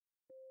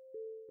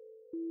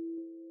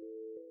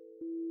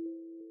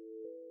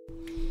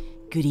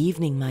Good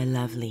evening, my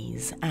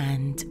lovelies,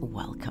 and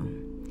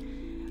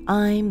welcome.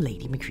 I'm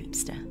Lady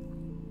Creepypasta.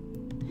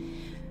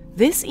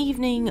 This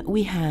evening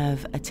we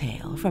have a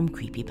tale from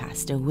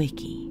Creepypasta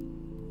Wiki.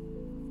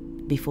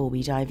 Before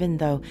we dive in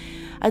though,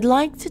 I'd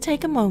like to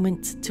take a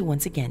moment to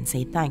once again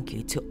say thank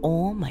you to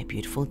all my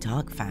beautiful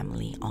dark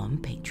family on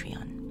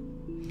Patreon.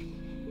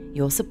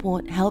 Your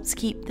support helps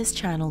keep this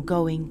channel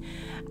going,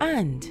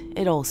 and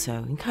it also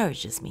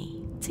encourages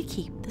me to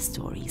keep the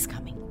stories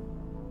coming.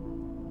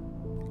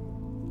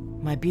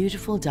 My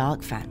beautiful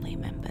dark family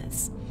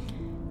members,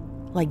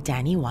 like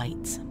Danny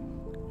White,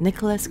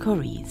 Nicholas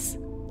Corries,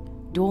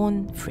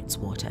 Dawn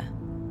Fritzwater,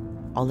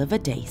 Oliver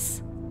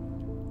Dace,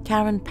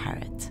 Karen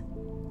Parrott,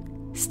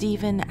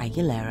 Stephen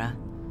Aguilera,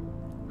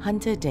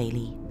 Hunter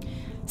Daly,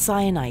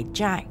 Cyanide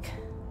Jack,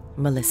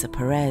 Melissa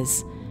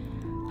Perez,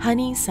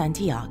 Honey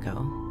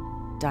Santiago,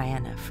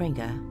 Diana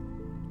Fringer,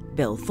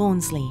 Bill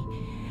Thornsley,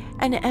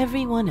 and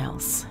everyone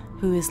else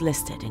who is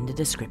listed in the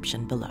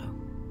description below.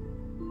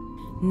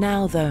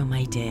 Now though,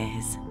 my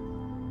dears,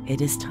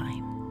 it is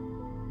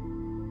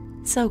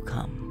time. So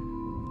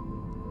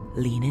come,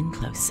 lean in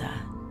closer,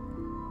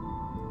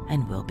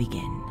 and we'll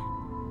begin.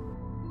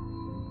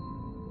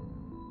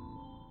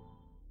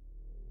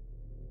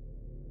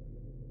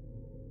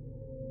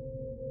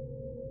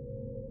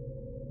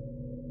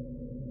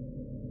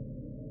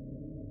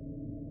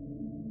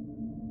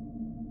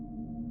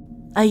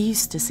 I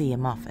used to see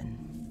him often.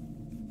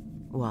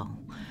 Well,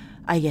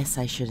 I guess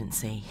I shouldn't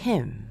say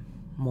him,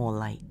 more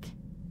like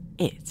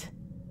it.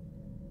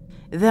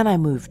 Then I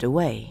moved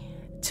away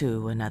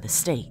to another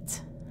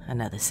state,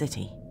 another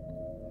city.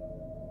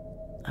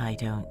 I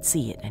don't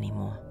see it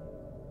anymore.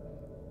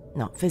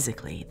 Not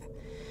physically,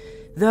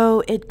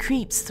 though it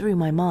creeps through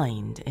my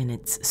mind in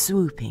its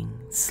swooping,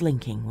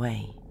 slinking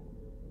way.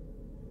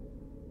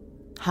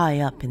 High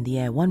up in the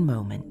air one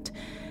moment,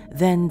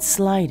 then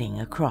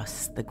sliding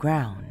across the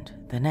ground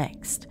the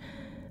next,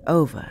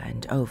 over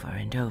and over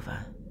and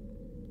over.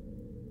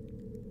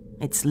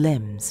 Its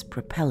limbs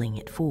propelling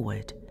it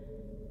forward.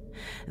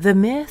 The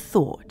mere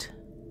thought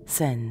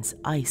sends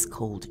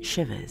ice-cold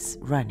shivers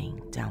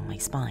running down my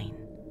spine.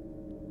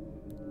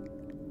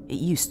 It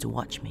used to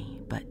watch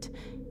me, but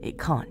it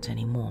can't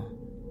anymore.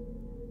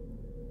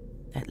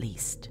 At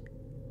least,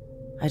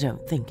 I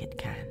don't think it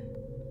can.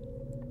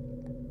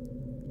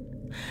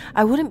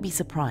 I wouldn't be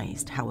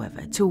surprised,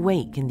 however, to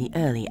wake in the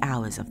early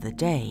hours of the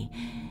day,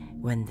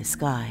 when the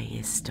sky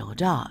is still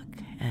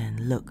dark,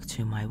 and look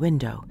to my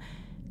window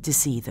to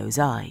see those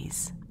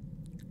eyes,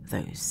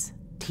 those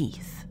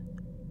teeth.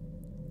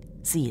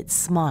 See it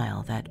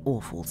smile that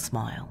awful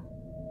smile.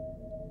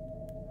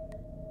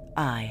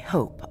 I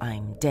hope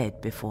I'm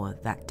dead before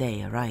that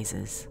day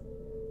arises.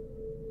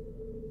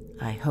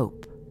 I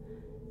hope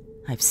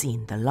I've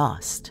seen the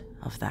last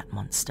of that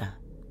monster.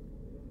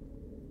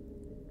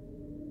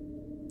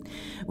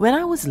 When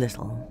I was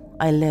little,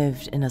 I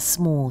lived in a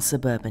small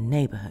suburban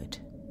neighborhood.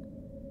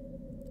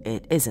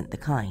 It isn't the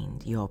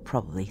kind you're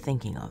probably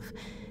thinking of.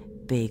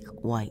 Big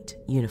white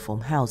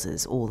uniform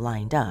houses all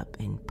lined up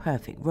in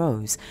perfect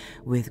rows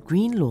with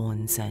green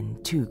lawns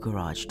and 2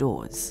 garage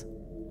doors.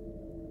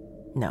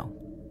 No.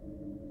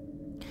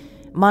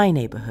 My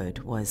neighborhood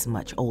was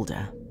much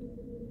older.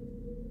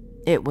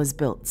 It was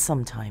built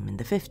sometime in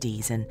the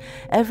 50s and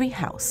every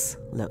house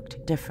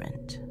looked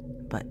different,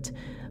 but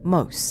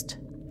most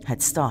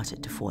had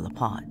started to fall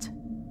apart.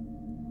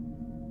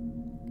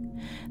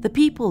 The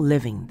people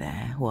living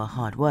there were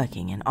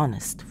hardworking and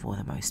honest for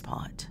the most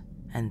part,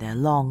 and their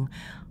long,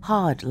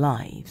 hard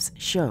lives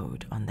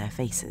showed on their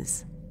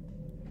faces.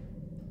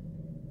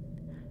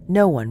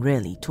 No one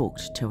really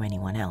talked to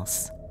anyone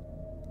else.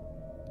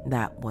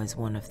 That was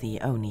one of the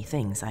only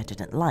things I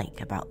didn't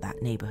like about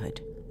that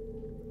neighborhood.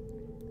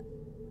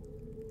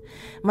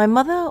 My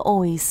mother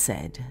always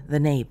said the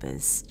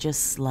neighbors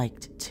just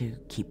liked to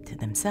keep to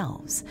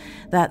themselves,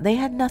 that they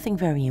had nothing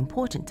very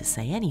important to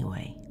say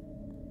anyway.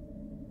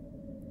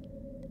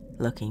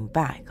 Looking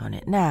back on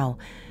it now,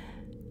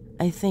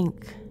 I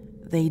think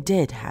they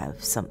did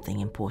have something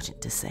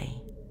important to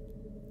say.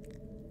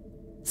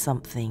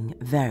 Something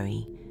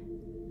very,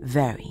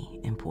 very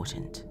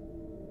important.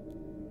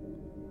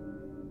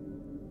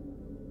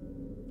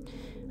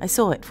 I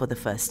saw it for the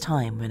first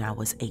time when I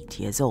was 8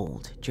 years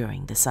old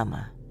during the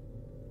summer.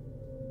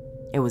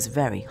 It was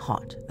very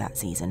hot that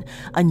season,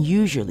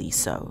 unusually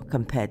so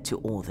compared to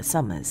all the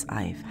summers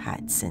I've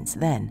had since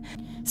then,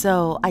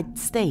 so I'd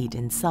stayed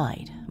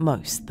inside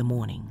most the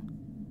morning.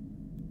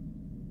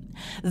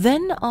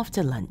 Then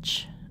after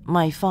lunch,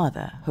 my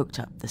father hooked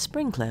up the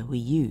sprinkler we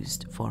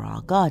used for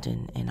our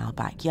garden in our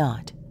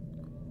backyard.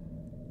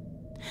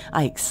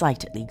 I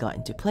excitedly got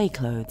into play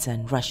clothes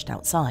and rushed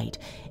outside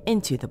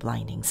into the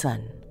blinding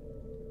sun.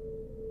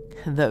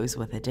 Those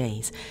were the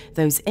days,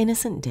 those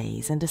innocent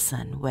days in the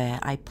sun where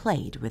I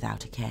played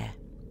without a care.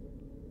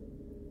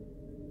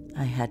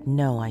 I had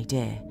no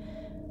idea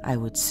I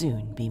would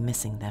soon be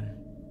missing them.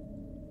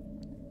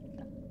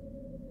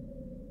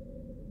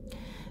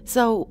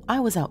 So I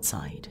was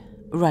outside,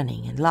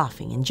 running and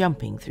laughing and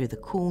jumping through the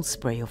cool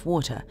spray of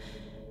water,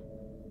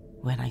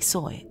 when I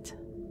saw it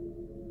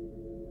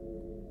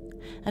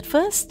At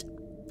first,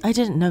 I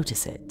didn't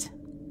notice it.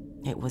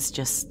 It was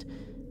just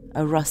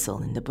a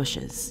rustle in the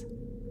bushes.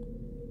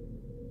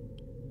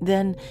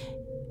 Then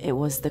it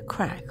was the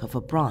crack of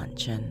a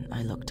branch and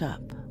I looked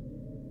up.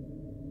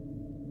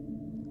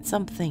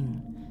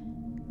 Something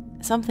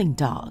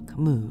dark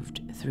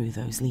moved through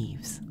those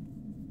leaves.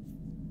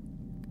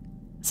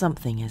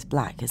 Something as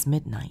black as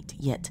midnight,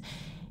 yet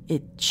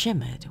it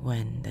shimmered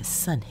when the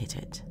sun hit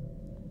it.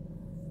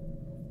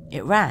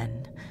 It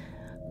ran,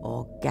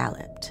 or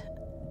galloped.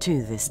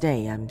 To this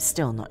day, I'm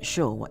still not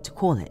sure what to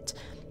call it.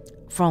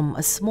 From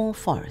a small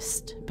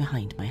forest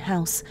behind my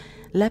house,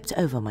 leapt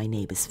over my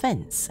neighbor's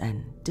fence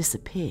and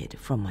disappeared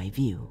from my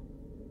view.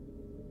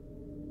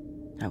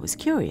 I was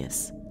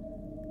curious,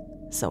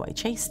 so I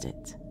chased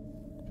it.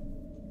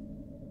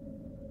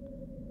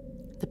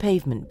 The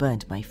pavement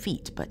burned my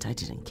feet, but I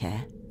didn't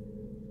care.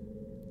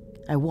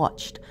 I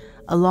watched,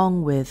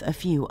 along with a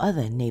few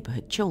other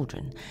neighborhood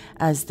children,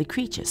 as the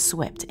creature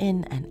swept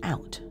in and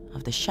out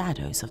of the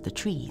shadows of the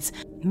trees,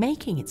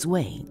 making its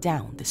way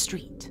down the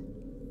street.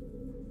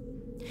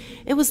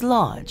 It was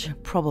large,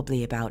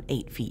 probably about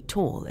 8 feet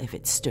tall if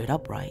it stood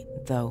upright,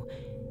 though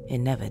it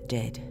never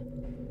did.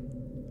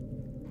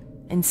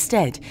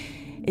 Instead,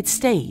 it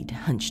stayed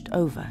hunched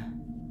over,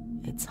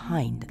 its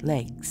hind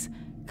legs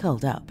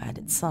curled up at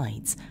its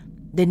sides,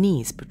 the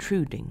knees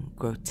protruding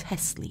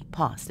grotesquely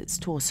past its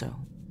torso.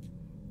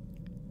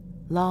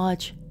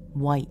 Large,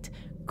 white,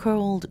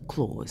 curled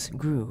claws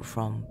grew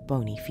from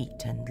bony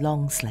feet and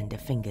long, slender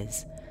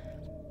fingers.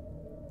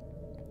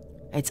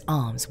 Its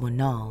arms were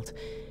gnarled,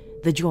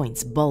 the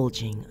joints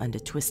bulging under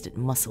twisted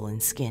muscle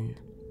and skin.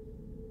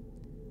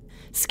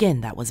 Skin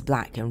that was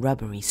black and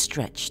rubbery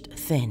stretched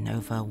thin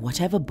over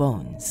whatever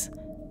bones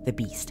the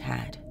beast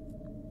had.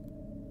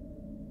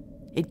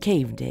 It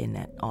caved in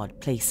at odd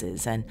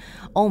places and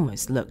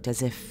almost looked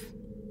as if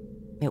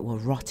it were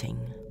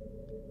rotting.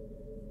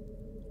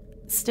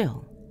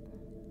 Still,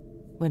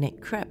 when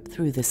it crept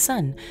through the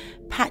sun,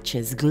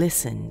 patches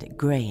glistened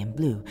grey and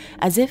blue,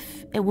 as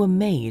if it were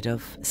made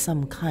of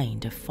some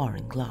kind of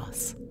foreign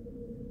glass.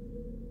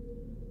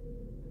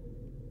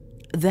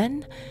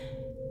 Then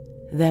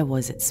there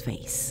was its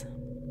face.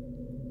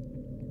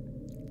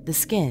 The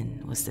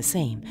skin was the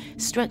same,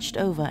 stretched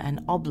over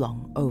an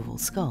oblong oval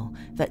skull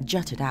that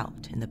jutted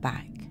out in the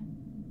back.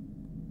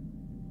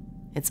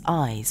 Its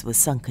eyes were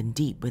sunken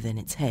deep within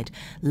its head,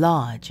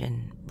 large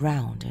and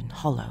round and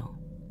hollow.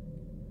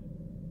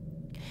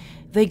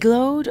 They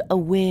glowed a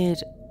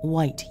weird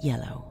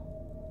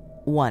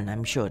white-yellow. One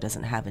I'm sure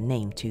doesn't have a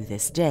name to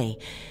this day.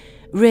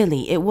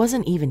 Really, it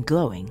wasn't even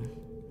glowing.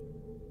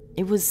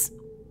 It was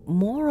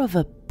more of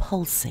a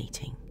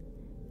pulsating,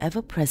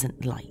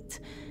 ever-present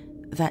light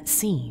that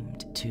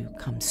seemed to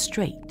come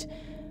straight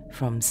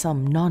from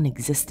some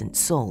non-existent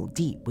soul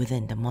deep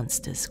within the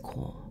monster's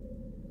core.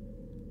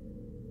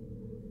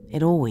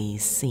 It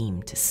always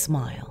seemed to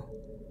smile.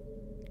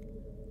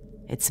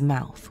 Its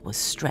mouth was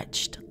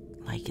stretched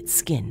like its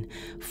skin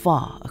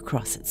far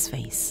across its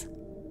face.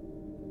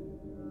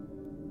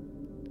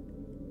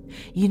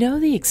 You know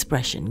the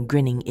expression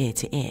grinning ear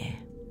to ear?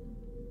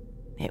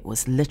 It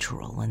was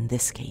literal in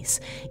this case,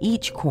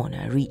 each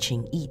corner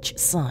reaching each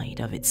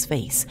side of its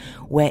face,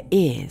 where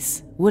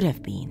ears would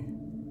have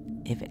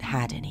been, if it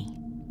had any.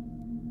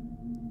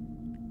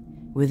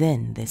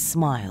 Within this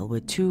smile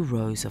were 2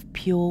 rows of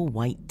pure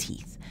white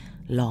teeth,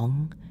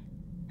 long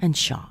and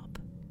sharp.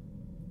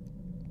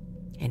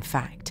 In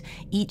fact,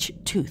 each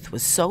tooth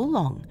was so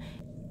long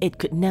it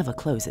could never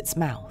close its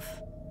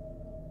mouth.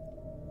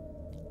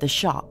 The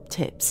sharp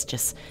tips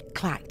just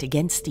clacked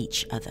against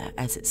each other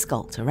as it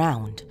skulked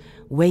around,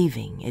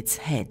 waving its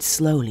head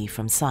slowly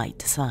from side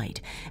to side,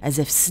 as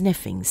if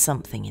sniffing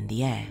something in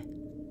the air.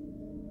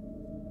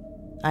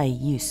 I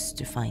used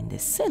to find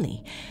this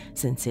silly,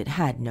 since it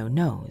had no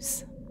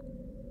nose.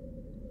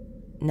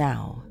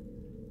 Now,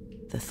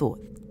 the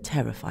thought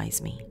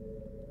terrifies me.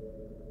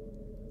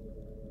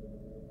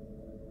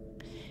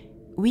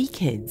 We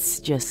kids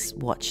just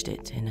watched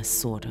it in a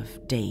sort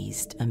of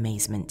dazed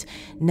amazement,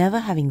 never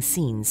having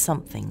seen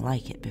something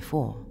like it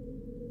before.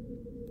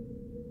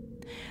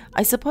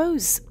 I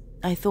suppose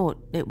I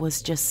thought it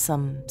was just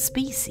some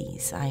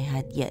species I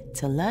had yet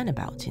to learn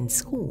about in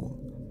school.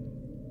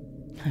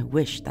 I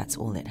wish that's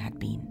all it had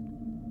been.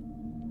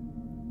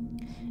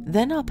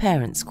 Then our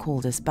parents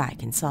called us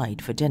back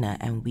inside for dinner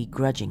and we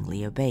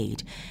grudgingly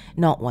obeyed,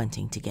 not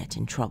wanting to get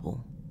in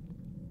trouble.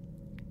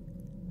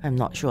 I'm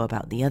not sure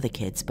about the other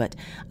kids, but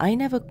I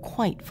never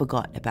quite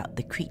forgot about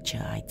the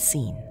creature I'd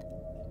seen.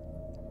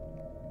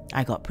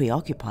 I got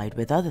preoccupied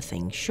with other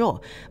things,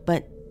 sure,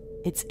 but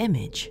its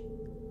image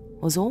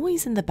was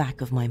always in the back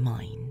of my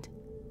mind,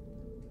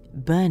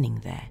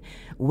 burning there,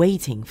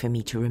 waiting for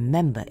me to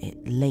remember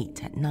it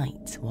late at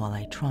night while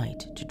I tried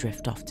to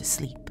drift off to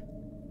sleep.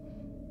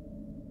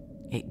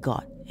 It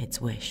got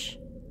its wish.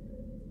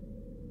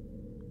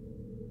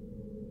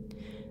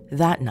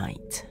 That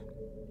night,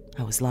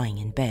 I was lying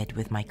in bed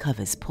with my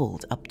covers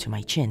pulled up to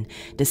my chin,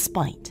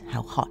 despite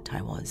how hot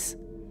I was.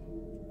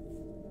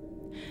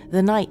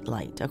 The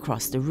nightlight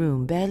across the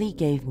room barely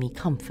gave me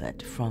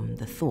comfort from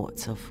the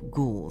thoughts of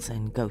ghouls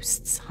and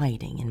ghosts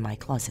hiding in my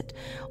closet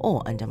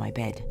or under my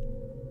bed.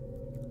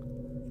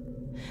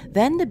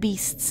 Then the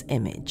beast's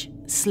image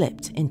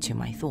slipped into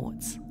my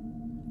thoughts.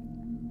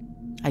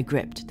 I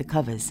gripped the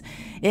covers.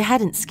 It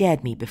hadn't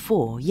scared me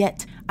before,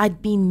 yet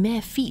I'd been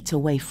mere feet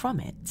away from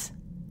it.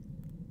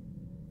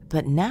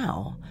 But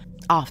now,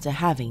 after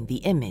having the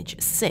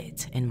image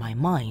sit in my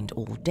mind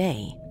all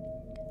day,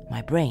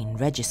 my brain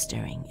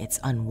registering its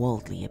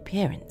unworldly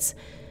appearance,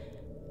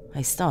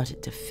 I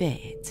started to fear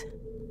it.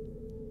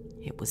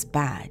 It was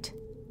bad.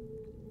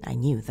 I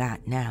knew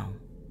that now.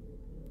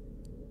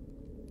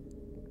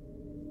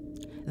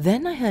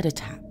 Then I heard a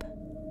tap.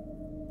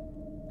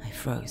 I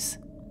froze.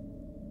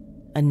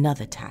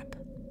 Another tap.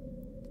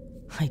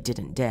 I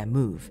didn't dare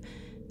move.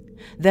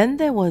 Then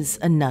there was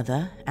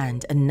another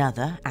and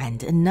another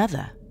and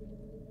another.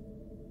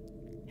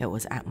 It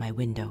was at my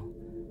window.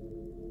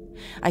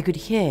 I could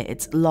hear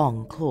its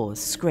long claws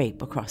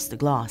scrape across the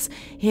glass,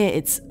 hear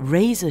its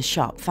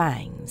razor-sharp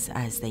fangs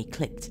as they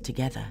clicked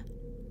together.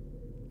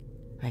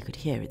 I could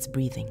hear its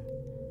breathing.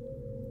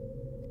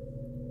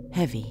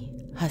 Heavy,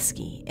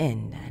 husky,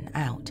 in and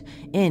out,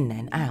 in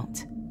and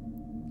out.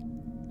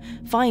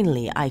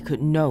 Finally, I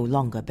could no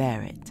longer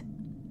bear it.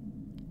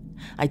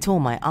 I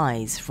tore my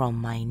eyes from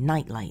my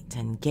nightlight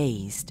and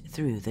gazed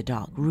through the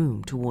dark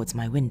room towards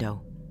my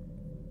window.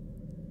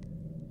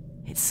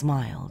 It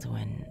smiled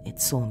when it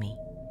saw me.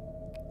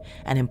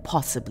 An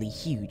impossibly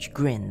huge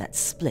grin that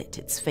split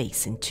its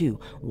face in two,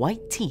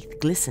 white teeth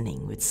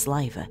glistening with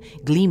saliva,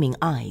 gleaming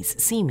eyes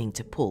seeming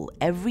to pull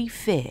every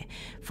fear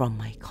from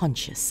my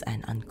conscious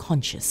and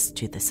unconscious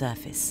to the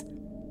surface.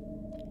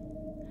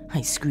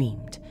 I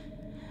screamed.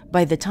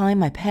 By the time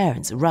my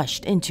parents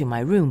rushed into my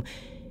room,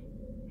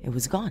 it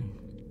was gone.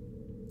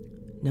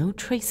 No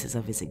traces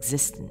of its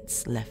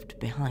existence left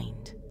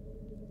behind.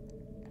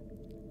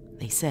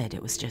 They said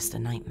it was just a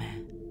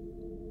nightmare.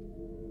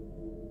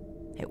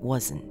 It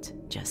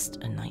wasn't just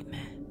a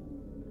nightmare.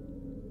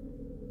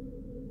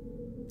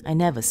 I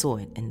never saw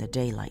it in the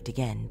daylight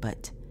again,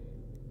 but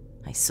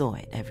I saw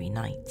it every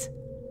night.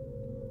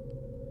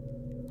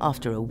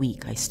 After a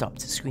week, I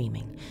stopped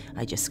screaming.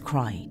 I just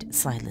cried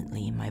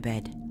silently in my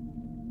bed.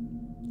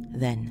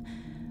 Then,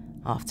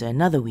 after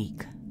another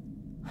week,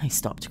 I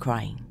stopped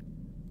crying.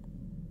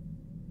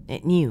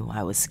 It knew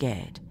I was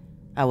scared.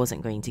 I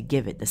wasn't going to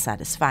give it the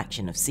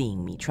satisfaction of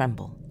seeing me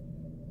tremble.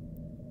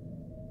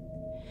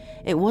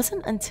 It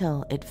wasn't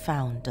until it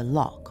found a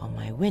lock on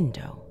my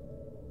window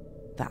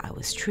that I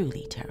was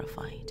truly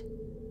terrified.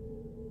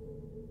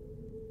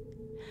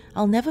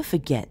 I'll never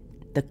forget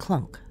the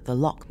clunk the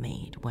lock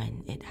made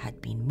when it had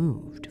been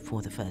moved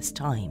for the first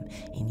time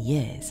in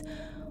years,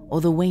 or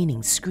the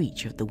waning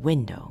screech of the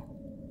window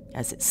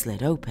as it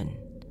slid open,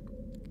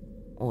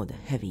 or the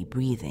heavy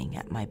breathing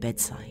at my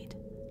bedside.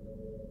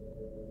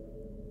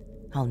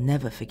 I'll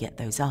never forget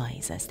those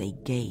eyes as they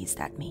gazed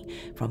at me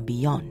from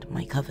beyond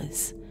my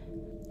covers.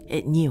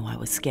 It knew I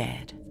was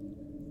scared.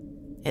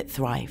 It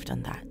thrived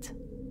on that.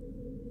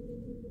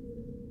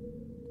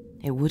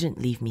 It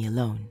wouldn't leave me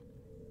alone.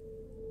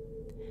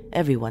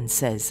 Everyone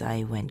says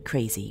I went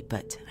crazy,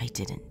 but I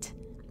didn't.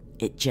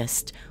 It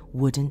just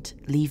wouldn't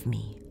leave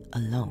me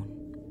alone.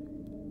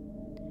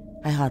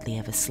 I hardly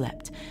ever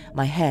slept.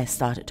 My hair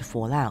started to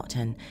fall out,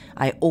 and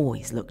I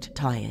always looked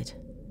tired.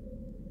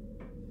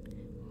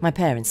 My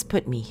parents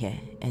put me here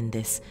in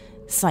this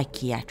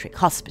psychiatric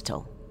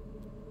hospital.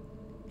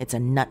 It's a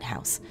nut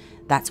house,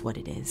 that's what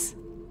it is.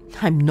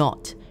 I'm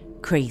not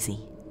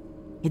crazy.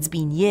 It's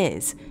been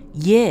years.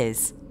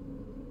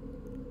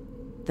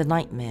 The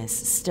nightmares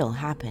still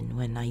happen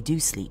when I do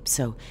sleep,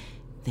 so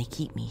they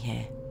keep me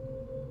here.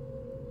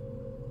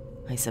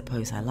 I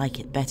suppose I like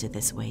it better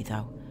this way,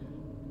 though.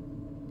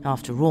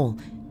 After all,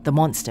 the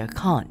monster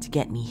can't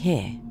get me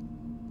here.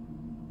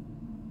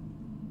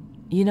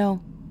 You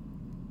know,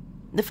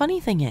 the funny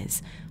thing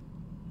is,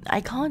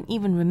 I can't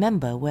even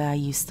remember where I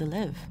used to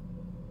live.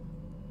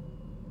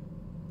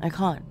 I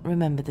can't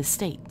remember the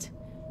state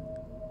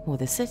or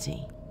the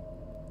city.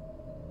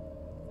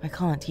 I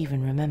can't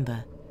even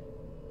remember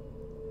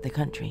the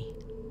country.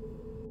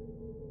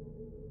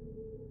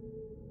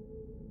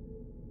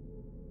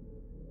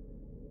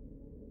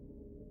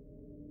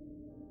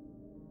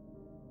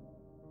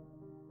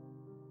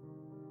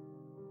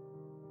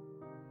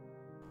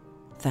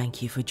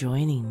 Thank you for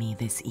joining me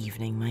this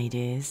evening, my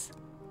dears.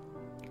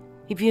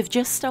 If you have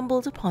just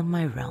stumbled upon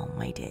my realm,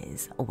 my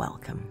dears,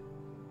 welcome.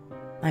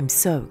 I'm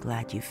so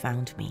glad you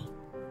found me.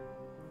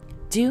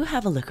 Do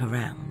have a look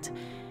around,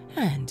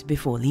 and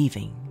before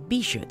leaving,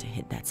 be sure to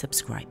hit that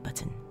subscribe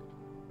button.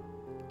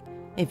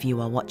 If you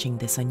are watching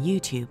this on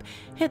YouTube,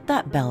 hit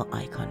that bell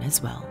icon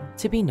as well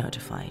to be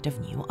notified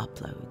of new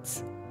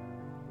uploads.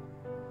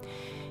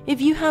 If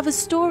you have a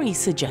story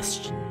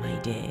suggestion, my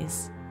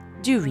dears,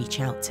 do reach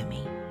out to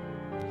me.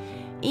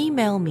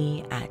 Email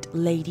me at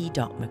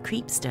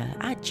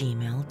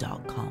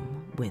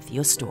lady.mccreepster@gmail.com with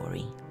your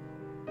story.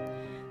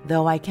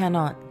 Though I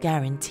cannot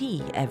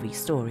guarantee every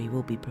story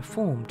will be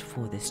performed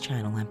for this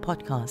channel and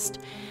podcast,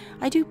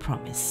 I do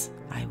promise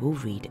I will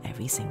read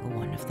every single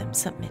one of them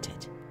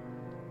submitted.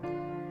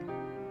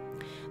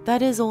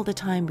 That is all the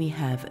time we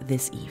have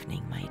this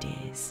evening, my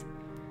dears.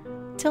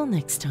 Till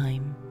next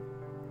time,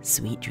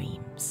 sweet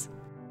dreams.